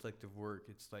meditation, more reflective work,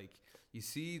 it's like you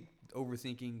see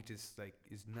overthinking just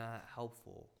is not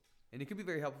helpful, and it can be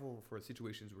very helpful for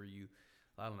situations where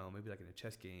I don't know, maybe like in a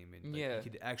chess game, and you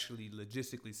could actually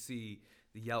logistically see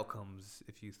the outcomes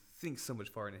if you think so much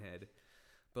far ahead.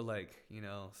 But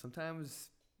sometimes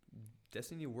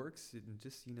destiny works in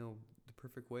just the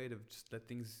perfect way to just let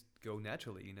things go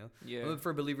naturally. Yeah. I'm a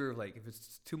firm believer of if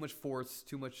it's too much force,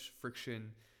 too much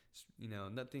friction,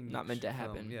 nothing Not meant to should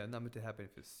come. happen. Yeah, not meant to happen.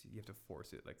 If you have to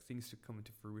force it, things to come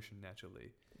into fruition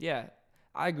naturally. Yeah,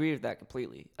 I agree with that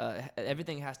completely.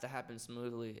 Everything has to happen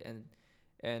smoothly,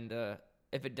 and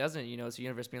if it doesn't, it's the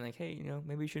universe being like, hey,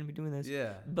 maybe you shouldn't be doing this.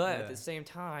 Yeah. But at the same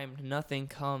time, nothing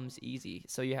comes easy,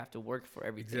 so you have to work for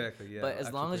everything. Exactly. Yeah. But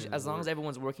as long as work.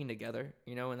 everyone's working together,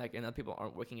 and other people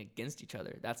aren't working against each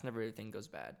other, that's never everything goes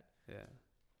bad. Yeah.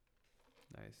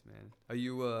 Nice, man. Are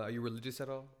you religious at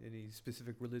all? Any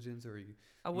specific religions, or are you?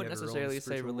 I wouldn't have your own necessarily say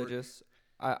spiritual work? religious.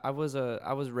 I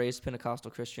was raised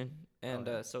Pentecostal Christian, and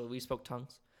so we spoke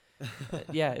tongues.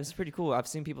 Yeah, it was pretty cool. I've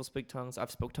seen people speak tongues. I've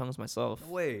spoke tongues myself.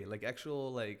 No way.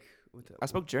 Actual I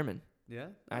spoke German. Yeah.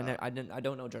 I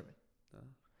don't know German.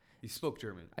 You spoke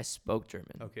German. I spoke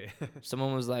German. Okay.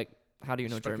 Someone was like, "How do you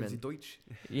know Sprechen German?" Sie Deutsch?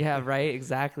 Yeah, right.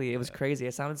 Exactly. It was crazy.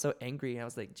 It sounded so angry. I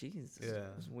was like, "Jeez, this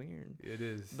is weird." It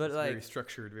is. But it's very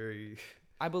structured. Very.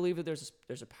 I believe that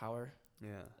there's a power,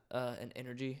 Yeah. an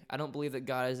energy. I don't believe that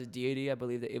God is a deity. I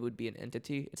believe that it would be an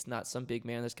entity. It's not some big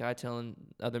man in the sky telling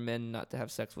other men not to have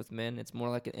sex with men. It's more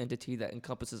like an entity that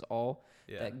encompasses all.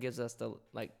 Yeah. That gives us the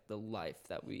life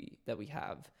that we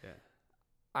have. Yeah.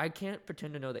 I can't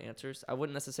pretend to know the answers. I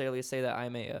wouldn't necessarily say that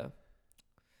I'm a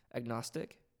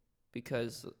agnostic,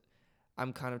 because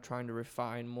I'm kind of trying to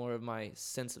refine more of my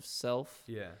sense of self.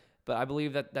 Yeah. But I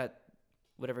believe that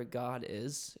whatever God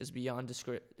is beyond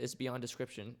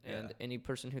description, and any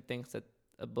person who thinks that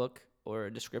a book or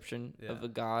a description of a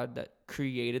God that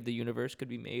created the universe could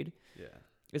be made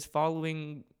is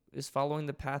following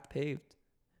the path paved.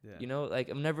 Yeah.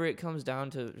 Whenever it comes down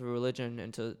to religion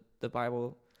and to the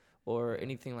Bible or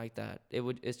anything like that,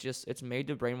 it's made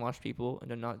to brainwash people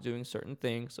into not doing certain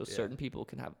things, so certain people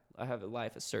can have a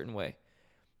life a certain way.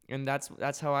 And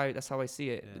that's how I see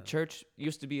it. Yeah. The church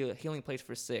used to be a healing place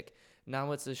for sick.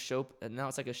 Now it's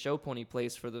like a show pony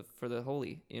place for the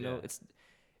holy. It's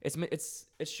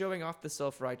showing off the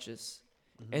self-righteous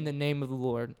in the name of the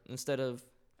Lord, instead of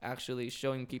actually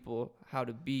showing people how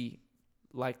to be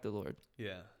like the Lord.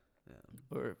 Yeah.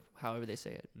 or however they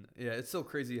say it. Yeah, it's so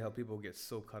crazy how people get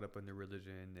so caught up in their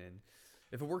religion, and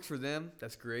if it works for them,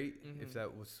 that's great. If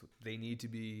that was they need to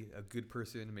be a good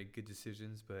person and make good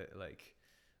decisions, but like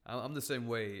I'm the same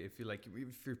way. If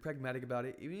you're pragmatic about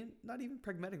it, even not even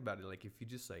pragmatic about it, like if you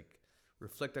just like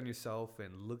reflect on yourself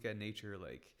and look at nature,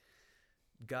 like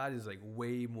God is like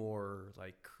way more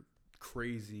like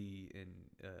crazy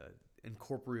and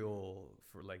incorporeal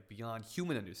for like beyond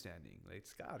human understanding. Like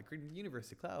it's God creating the universe,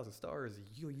 the clouds, the stars,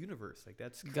 the universe. Like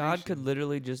that's creation. God could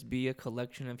literally just be a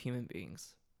collection of human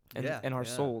beings and our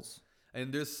souls.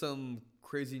 And there's some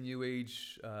crazy new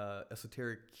age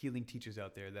esoteric healing teachers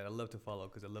out there that I love to follow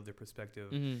because I love their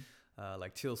perspective.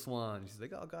 Like Teal Swan, she's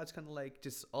like, oh, God's kind of like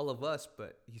just all of us,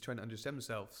 but he's trying to understand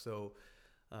himself. So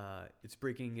it's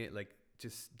breaking it like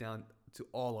just down to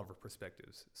all of our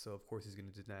perspectives. So of course he's going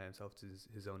to deny himself to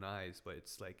his own eyes, but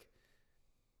it's like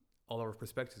all of our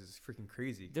perspectives is freaking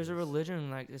crazy. There's a religion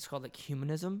like it's called like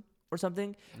humanism or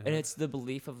something, and it's the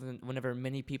belief of whenever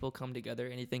many people come together,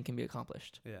 anything can be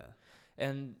accomplished. Yeah.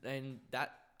 And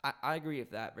that I agree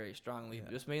with that very strongly,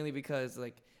 just mainly because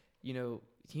like, you know,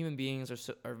 human beings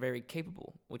are very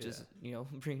capable, which is, you know,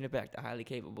 bringing it back to highly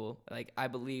capable. Like I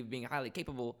believe being highly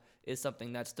capable is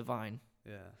something that's divine.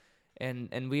 Yeah.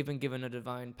 And we've been given a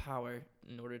divine power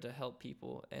in order to help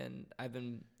people, and I've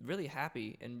been really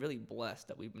happy and really blessed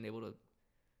that we've been able to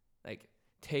like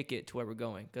take it to where we're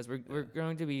going, because we're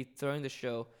going to be throwing the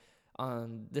show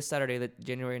on this Saturday,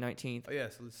 January 19th. Oh yeah,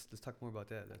 so let's talk more about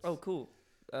that. Oh, cool.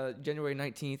 January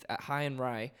 19th at High and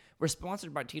Rye. We're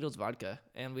sponsored by Tito's Vodka,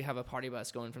 and we have a party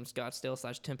bus going from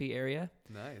Scottsdale/Tempe area.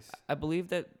 Nice. I believe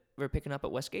that we're picking up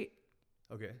at Westgate.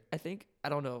 Okay. I think. I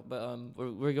don't know, but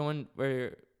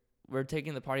we're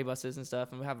taking the party buses and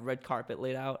stuff, and we have a red carpet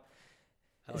laid out.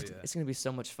 It's gonna be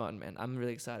so much fun, man. I'm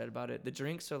really excited about it. The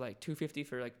drinks are like $2.50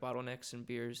 for like bottlenecks and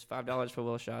beers, $5 for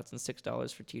well shots, and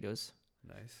 $6 for Tito's.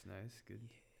 Nice, good.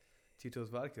 Tito's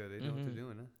Vodka, they know what they're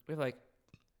doing, huh? We have like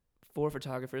 4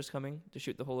 photographers coming to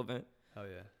shoot the whole event. Oh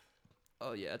yeah.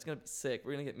 Oh yeah, it's gonna be sick.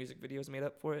 We're gonna get music videos made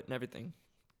up for it and everything.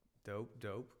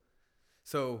 Dope.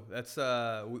 So that's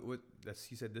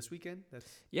you said this weekend?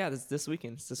 This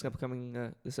weekend. It's this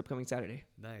upcoming Saturday.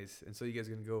 Nice. And so you guys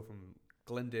are gonna go from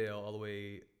Glendale all the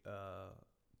way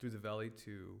through the valley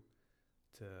to.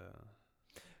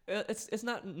 It's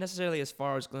not necessarily as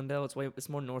far as Glendale. It's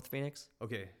more North Phoenix.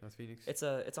 Okay, North Phoenix.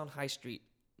 It's on High Street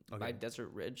by Desert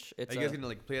Ridge. Are you guys gonna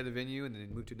like play at a venue and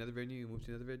then move to another venue,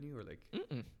 or like?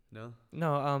 No.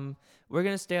 No. We're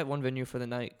gonna stay at one venue for the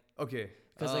night. Okay.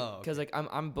 Because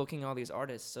I'm booking all these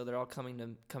artists, so they're all coming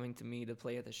to me to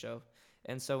play at the show.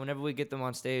 And so whenever we get them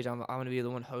on stage, I'm gonna be the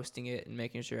one hosting it and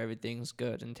making sure everything's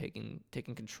good and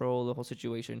taking control of the whole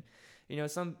situation. You know,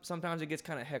 sometimes it gets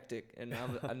kind of hectic, and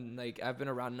I've been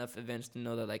around enough events to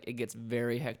know that like it gets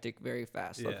very hectic very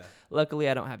fast. Yeah. Luckily,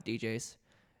 I don't have DJs,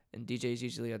 and DJs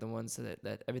usually are the ones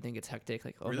that everything gets hectic.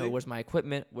 Like, oh really? no, where's my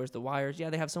equipment? Where's the wires? Yeah,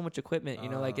 they have so much equipment. You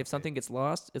know, like if something gets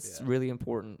lost, it's really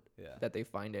important that they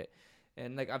find it.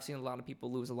 And like I've seen a lot of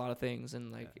people lose a lot of things,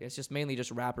 and like it's just mainly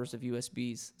just wrappers of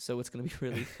USBs, so it's gonna be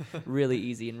really, really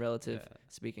easy in relative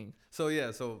speaking.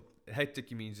 So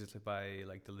hectic, you mean just by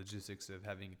like the logistics of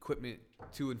having equipment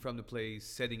to and from the place,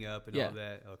 setting up and all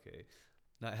that. Okay,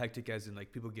 not hectic as in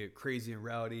like people get crazy and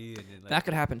rowdy, and then, like, that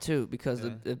could happen too, because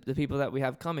the people that we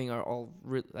have coming are all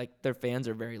like their fans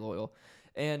are very loyal.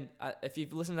 And if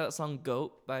you've listened to that song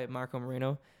 "Goat" by Marco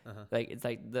Moreno, like it's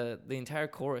like the entire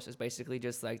chorus is basically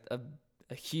just like a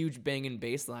huge banging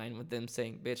bass line with them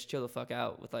saying "bitch, chill the fuck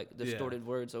out" with like distorted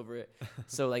words over it.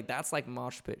 So like that's like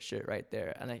mosh pit shit right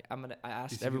there. And I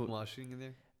asked everyone moshing in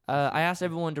there. I asked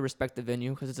everyone to respect the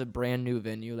venue because it's a brand new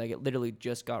venue. Like it literally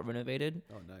just got renovated.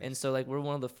 Oh, nice. And so like we're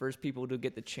one of the first people to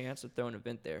get the chance to throw an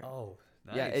event there. Oh,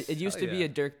 nice. Yeah, it used to be a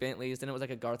Dirk Bentley's, then it was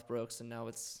like a Garth Brooks, and now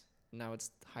it's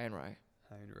High and Rye.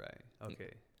 High and Rye.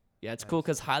 Okay. Yeah, it's cool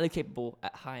because highly capable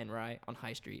at High and Rye on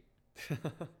High Street.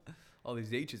 All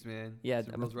these H's, man. Yeah,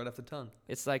 it rolls right off the tongue.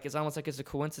 It's almost like it's a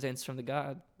coincidence from the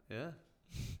God. Yeah.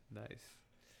 Nice.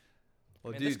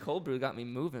 Well, dude, this cold brew got me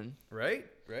moving. Right.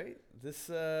 This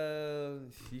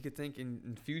you could thank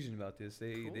Infusion about this.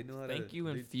 They know how to. Thank you,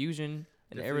 Infusion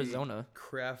in Arizona.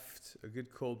 Craft a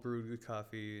good cold brew, good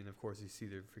coffee, and of course you see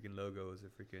their freaking logo as a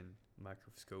freaking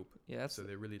microscope. Yeah, so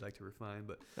they really like to refine.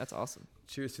 But that's awesome.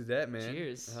 Cheers to that, man.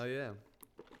 Cheers. Hell yeah.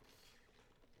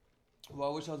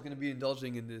 Well, I wish I was going to be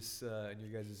indulging in this in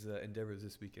your guys' endeavors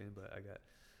this weekend, but I got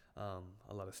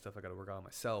a lot of stuff I got to work on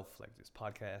myself, like this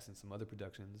podcast and some other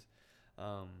productions.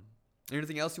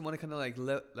 Anything else you want to kind of like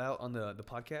let out on the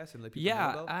podcast and let people know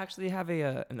Yeah, about? I actually have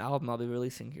an album I'll be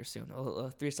releasing here soon, a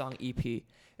 3-song EP.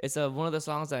 It's one of the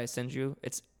songs that I send you.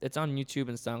 It's on YouTube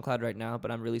and SoundCloud right now,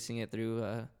 but I'm releasing it through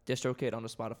DistroKid on the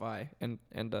Spotify and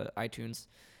iTunes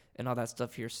and all that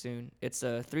stuff here soon. It's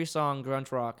a 3-song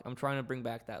grunge rock. I'm trying to bring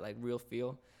back that like real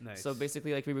feel. Nice. So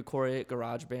basically, like we recorded it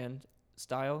garage band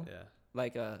style. Yeah.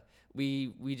 Like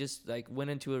we just like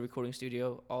went into a recording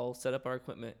studio, all set up our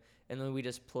equipment, and then we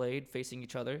just played facing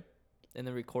each other, and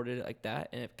then recorded it like that,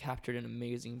 and it captured an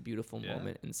amazing, beautiful Yeah.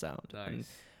 moment in sound.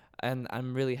 Nice. And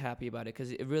I'm really happy about it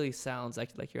because it really sounds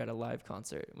like you're at a live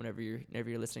concert whenever you're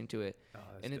listening to it. Oh,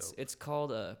 that's And dope. it's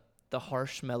called the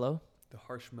Harsh Mellow. The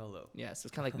Harsh Mellow. Yeah, so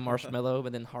it's kind of like marshmallow,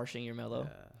 but then harshing your mellow.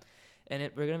 Yeah. And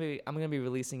I'm gonna be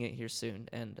releasing it here soon,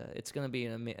 and it's gonna be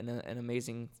an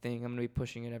amazing thing. I'm gonna be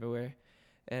pushing it everywhere,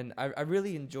 and I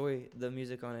really enjoy the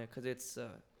music on it because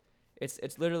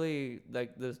it's literally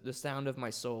like the sound of my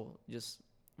soul just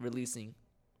releasing.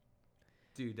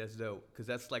 Dude, that's dope. Because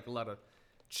that's like a lot of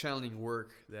channeling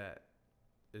work that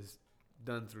is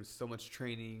done through so much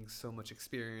training, so much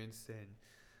experience. And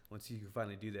once you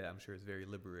finally do that, I'm sure it's very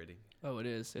liberating. Oh, it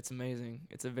is. It's amazing.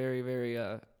 It's a very, very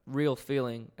real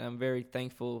feeling. And I'm very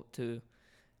thankful to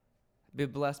be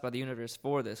blessed by the universe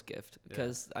for this gift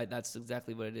because that's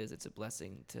exactly what it is. It's a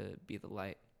blessing to be the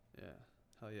light. Yeah.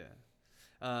 Hell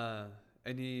yeah.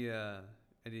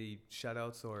 Any shout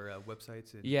outs or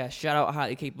websites? Yeah, shout out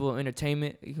Highly Capable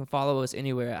Entertainment. You can follow us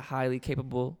anywhere at Highly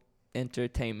Capable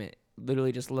Entertainment.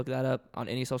 Literally just look that up on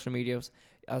any social medias.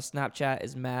 Snapchat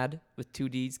is mad with 2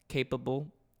 Ds,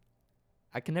 capable.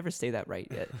 I can never say that right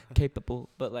yet.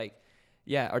 Capable. But like,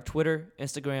 yeah, our Twitter,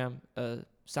 Instagram,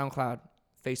 SoundCloud,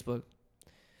 Facebook,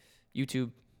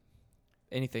 YouTube,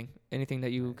 anything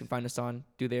that you can find us on,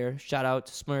 do there. Shout out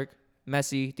to Smirk,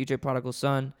 Messi, DJ Prodigal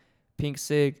Son, Pink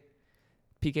Sig,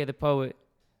 PK the Poet,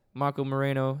 Marco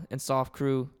Moreno, and Soft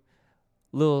Crew,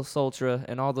 Lil Sultra,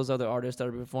 and all those other artists that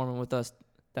are performing with us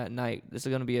that night. This is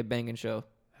going to be a banging show.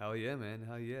 Hell yeah, man.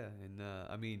 Hell yeah. And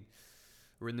I mean,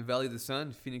 we're in the Valley of the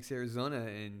Sun, Phoenix, Arizona,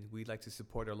 and we like to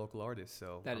support our local artists.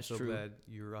 So That I'm is so true. glad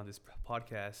you're on this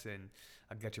podcast, and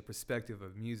I got your perspective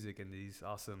of music and these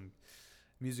awesome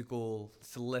musical,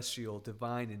 celestial,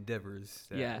 divine endeavors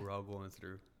that we're all going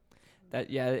through.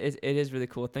 It is really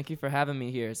cool. Thank you for having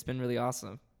me here. It's been really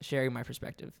awesome sharing my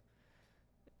perspective.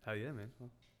 Hell yeah, man. Well,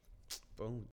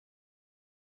 boom.